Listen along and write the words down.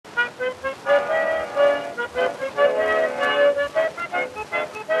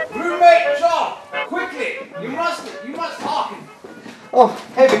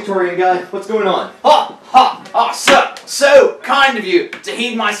Victorian guy. What's going on? So kind of you to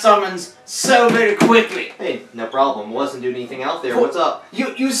heed my summons so very quickly. Hey, no problem. Wasn't doing anything out there. What's up?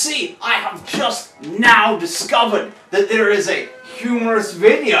 You see, I have just now discovered that there is a humorous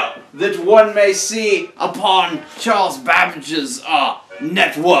video that one may see upon Charles Babbage's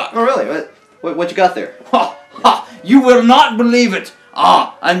network. Oh, really? What you got there? You will not believe it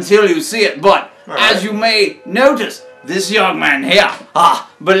until you see it, but right. as you may notice, this young man here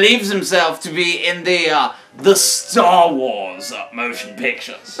believes himself to be in the Star Wars motion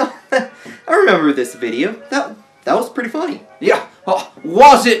pictures. I remember this video. That was pretty funny. Yeah,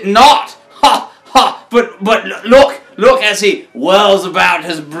 was it not? But look as he whirls about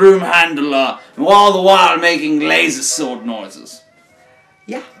his broom handle, all the while making laser sword noises.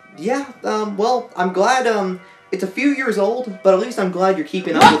 Yeah. Well, I'm glad. It's a few years old, but at least I'm glad you're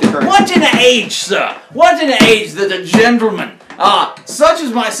keeping up with the current. What an age, sir! What an age that a gentleman, such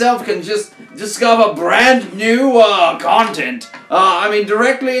as myself, can just discover brand new content. I mean,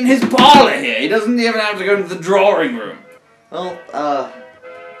 directly in his parlor here. He doesn't even have to go into the drawing room. Well,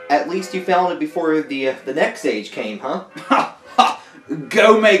 at least you found it before the next age came, huh?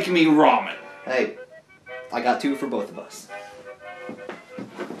 Go make me ramen. Hey, I got 2 for both of us.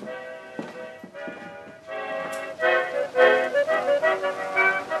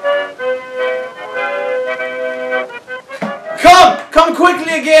 Come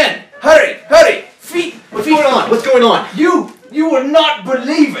quickly again! Hurry! Feet! What's going on? What's going on? You will not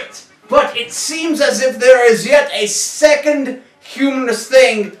believe it, but it seems as if there is yet a second humorous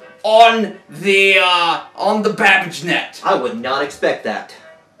thing on the Babbage net. I would not expect that.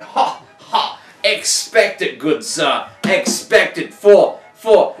 Expect it, good sir. Expect it, for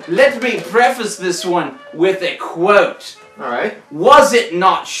let me preface this one with a quote. Alright. Was it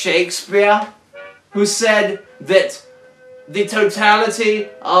not Shakespeare who said that the totality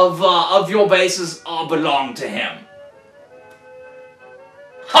of your bases belong to him?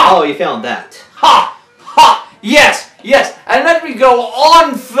 Oh, you found that. Yes, and let me go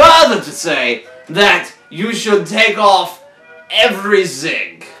on further to say that you should take off every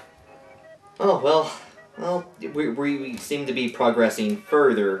zig. Oh, well, we seem to be progressing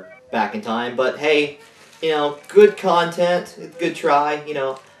further back in time, but hey, good content, good try,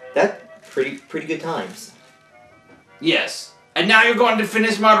 that pretty good times. Yes. And now you're going to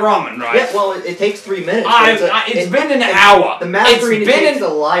finish my ramen, right? Yeah, well, it takes 3 minutes. It's been an hour. The mastering takes a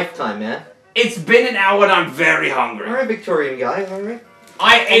lifetime, man. It's been an hour and I'm very hungry. Alright, Victorian guy, alright.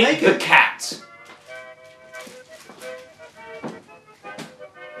 I ate the cat.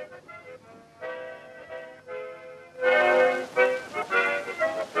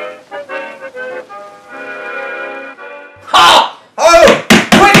 Oh!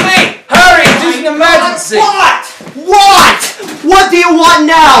 Quickly! Hurry! There's an emergency! What do you want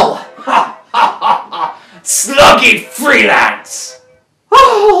now? Sluggy freelance!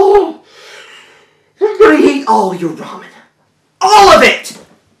 Oh! I'm gonna eat all your ramen. All of it!